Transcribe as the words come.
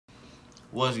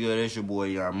What's good? It's your boy,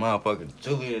 y'all. Motherfucking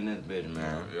Julie in this bitch,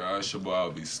 man. Yeah, it's your boy.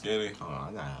 I'll be skinny. Hold on,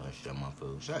 I got other shit on my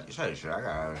food. Shut shit. I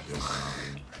got other shit on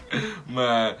my food.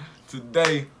 Man,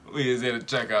 today we is here to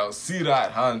check out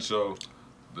Cdot Honcho.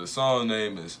 The song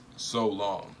name is So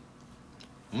Long.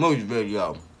 Music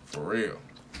video. For real.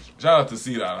 Shout out to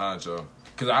Cdot Honcho.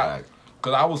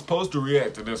 Cause I was supposed to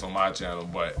react to this on my channel,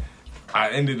 but I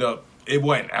ended up, it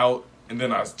wasn't out, and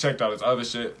then I checked out his other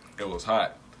shit. It was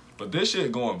hot. But this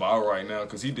shit going viral right now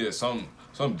because he did some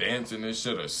dancing and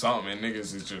shit or something, and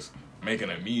niggas is just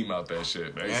making a meme out that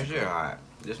shit, basically. That shit hot.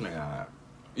 This nigga hot.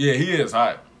 Yeah, he is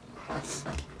hot.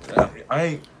 I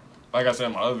ain't, like I said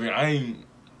in my other video,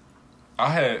 I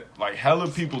had like hella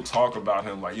people talk about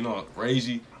him, like, you know,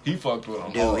 Reggie, he fucked with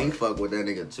him. Dude, he fucked with that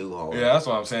nigga too hard. Yeah, that's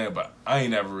what I'm saying, but I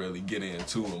ain't never really get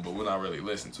into him, but when I really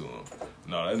listen to him,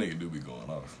 no, that nigga do be going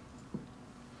off.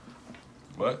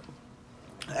 What?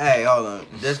 Hey, hold on.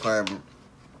 Disclaimer.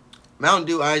 Mountain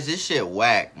Dew Ice, this shit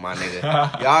whack, my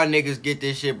nigga. Y'all niggas get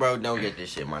this shit, bro. Don't get this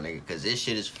shit, my nigga, because this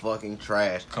shit is fucking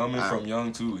trash. Coming from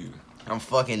Young 2 Liter. I'm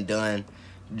fucking done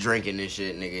drinking this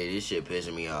shit, nigga. This shit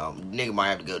pissing me off. Nigga might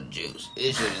have to go to juice.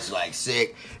 This shit is like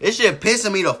sick. This shit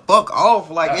pissing me the fuck off.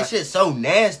 Like, this shit so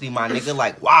nasty, my nigga.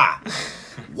 Like, why?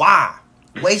 Why?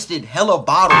 Wasted hella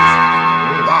bottles.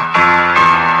 Why?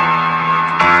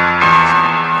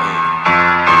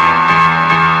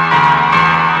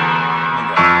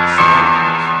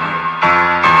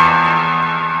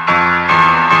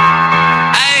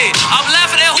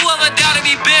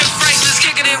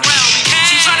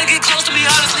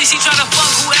 She tryna fuck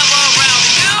whoever around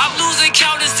me. I'm losing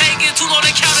count, it's taking too long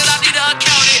to count it. I need to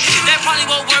account it. That probably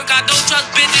won't work. I don't trust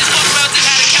bitches. Fuck around, just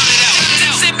had to count it out.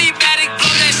 Send me Matic,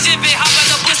 blow that shit, fit, hop like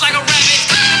a bush like a rabbit.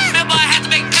 Remember, I had to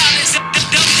make pallets.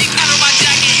 Double D pad on my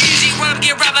jacket. Easy, run up,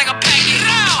 get wrapped like a packet.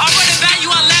 I'm running back,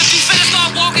 you on left. You finna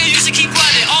start walking, you should keep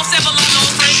running. Offset below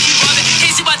those frames, keep running.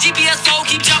 Can't see my GPS phone,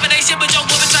 keep jumping. They shit, but your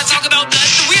woman try to talk about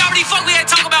nothing. We already fuck, we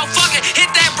ain't talk about fucking. Hit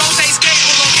that bro, say skate,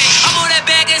 well, okay. I'm on that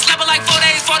bag and slapping like 4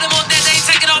 days. For them on that day,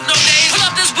 taking off no days. Pull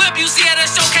up this whip, you see at a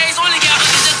showcase. Only got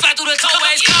 100 just flat through the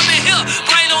toeways. Coming here,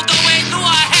 brain on the way. Knew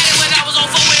I had it when I was on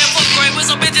 4 and 4th grade. With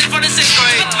some bitches from the 6th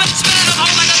grade. Spinning them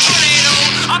home like a tornado.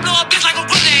 I blow a bitch like a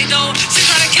grenade, though. She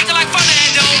tryna kick it like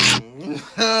Fernando.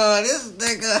 This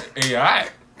nigga. He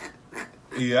alright.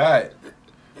 He alright.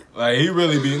 Like, he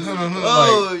really be...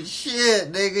 Oh,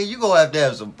 shit, nigga. You gonna have to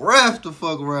have some breath to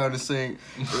fuck around and sing.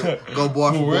 Go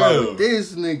boy for boy with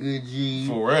this nigga, G.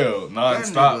 For real.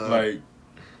 Non-stop, like...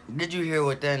 Did you hear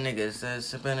what that nigga said?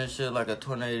 Spinning shit like a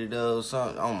tornado or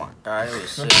something? Oh, my God. It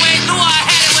was sick. Knew I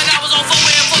had it when I was on 4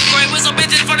 and 4th grade. With some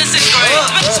bitches from the 6th grade.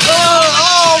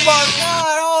 Oh, my God.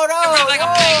 Hold on. Like a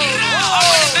pancake. I'm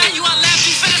running back, you on left.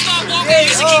 You finna start walking.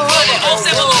 You should keep running.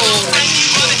 Offset below those frames,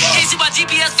 keep running. Can't see my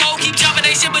GPS phone, keep jumping.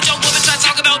 They shit, but your woman try to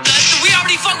talk about nothing. We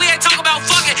already fuck, we ain't talk about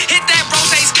fucking. Hit that bro,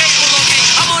 say skate, well, okay.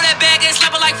 I'm on that bag and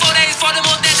slapping like 4 days. For them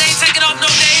on that day, taking off no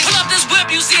days. Pull up this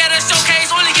whip, you see at a showcase.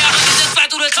 Only got 100 just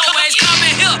flat through the toeways.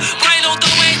 Coming here, brain on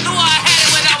the way. Knew I had it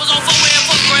when I was on 4 and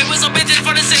 4th grade. With some bitches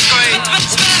from the 6th grade.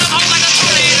 Spinning them home like a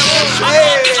tornado. I'm on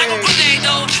a bitch like a grenade,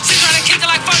 she tryna kick it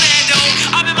like Fernando.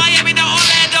 I'm in Miami, now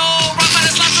Orlando. Run by the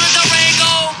slots to the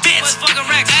Durango. Bitch, fucking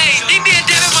Rex. Hey, need me a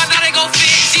debit, but now they gon' fit.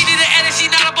 She need an edit, she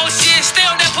not a bullshit. Stay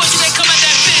on that pussy, they come at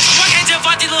that bitch. Work at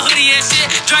Javante, little hoodie and shit.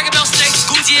 Dragon Bell snakes,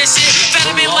 Gucci and shit.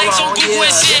 Vitamin links on Google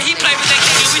and shit. He play with that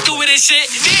cake and we do with this shit.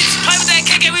 Bitch, play with that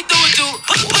cake and we do it too.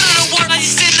 Put it in work like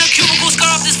you sit in the cubicle.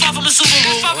 Scar off this far from a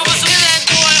Subaru. Far from a Subaru. That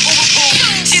door and Uber pool.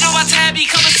 She know my tab be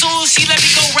coming soon. She let me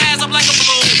go razz up like a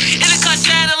balloon. In the cut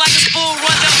shining like a spoon.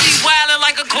 Run up, be wildin'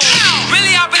 like a coon.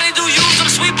 Really, I really do use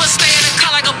them sweet, but stay in the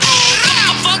cut like a broom.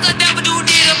 I fuck a never do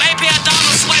need them. AP I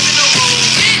dollar swipe in the room.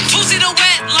 Pussy the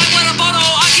wet like what a bottle.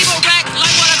 I keep a rack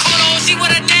like what a cono. She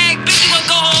with a nag, bitch, you gon'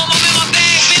 go home. I'm in my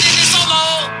bag, bitch, in this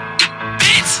solo.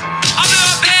 Bitch, I'm in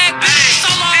my bag, bitch,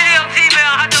 solo. Video,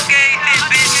 female, I don't gay shit,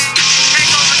 bitch.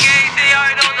 Take over gay shit, you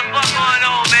already know what the fuck going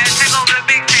on, man. Take over the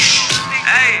big thing.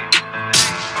 Hey.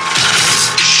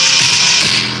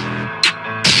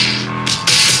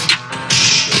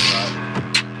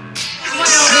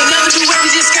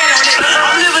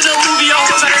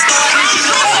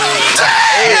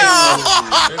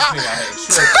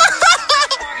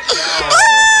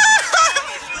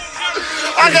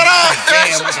 I got off.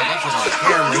 Damn, what's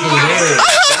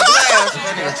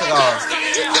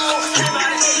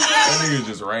That nigga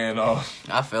just ran off.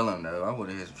 I feel him though. I would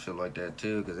have hit some shit like that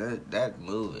too, cause that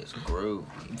move is groovy.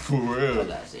 For real. I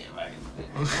gotta see it right.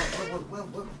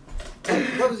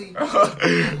 What was he?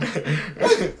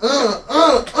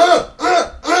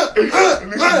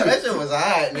 That shit was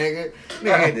hot, nigga.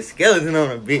 Nigga had the skeleton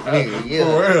on a big nigga. Yeah.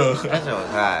 For real. That shit was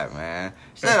hot, man.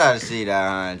 Shout out to Cdot,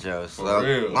 Honcho. For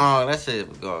real. Long, that shit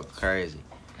was going crazy.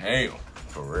 Damn.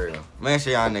 For real. Make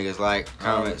sure y'all niggas like,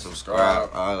 comment, subscribe,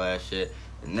 all that shit.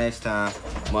 And next time,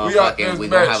 motherfucking, we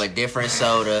gonna have a different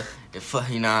soda.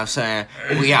 You know what I'm saying?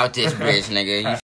 We out this bitch, nigga. You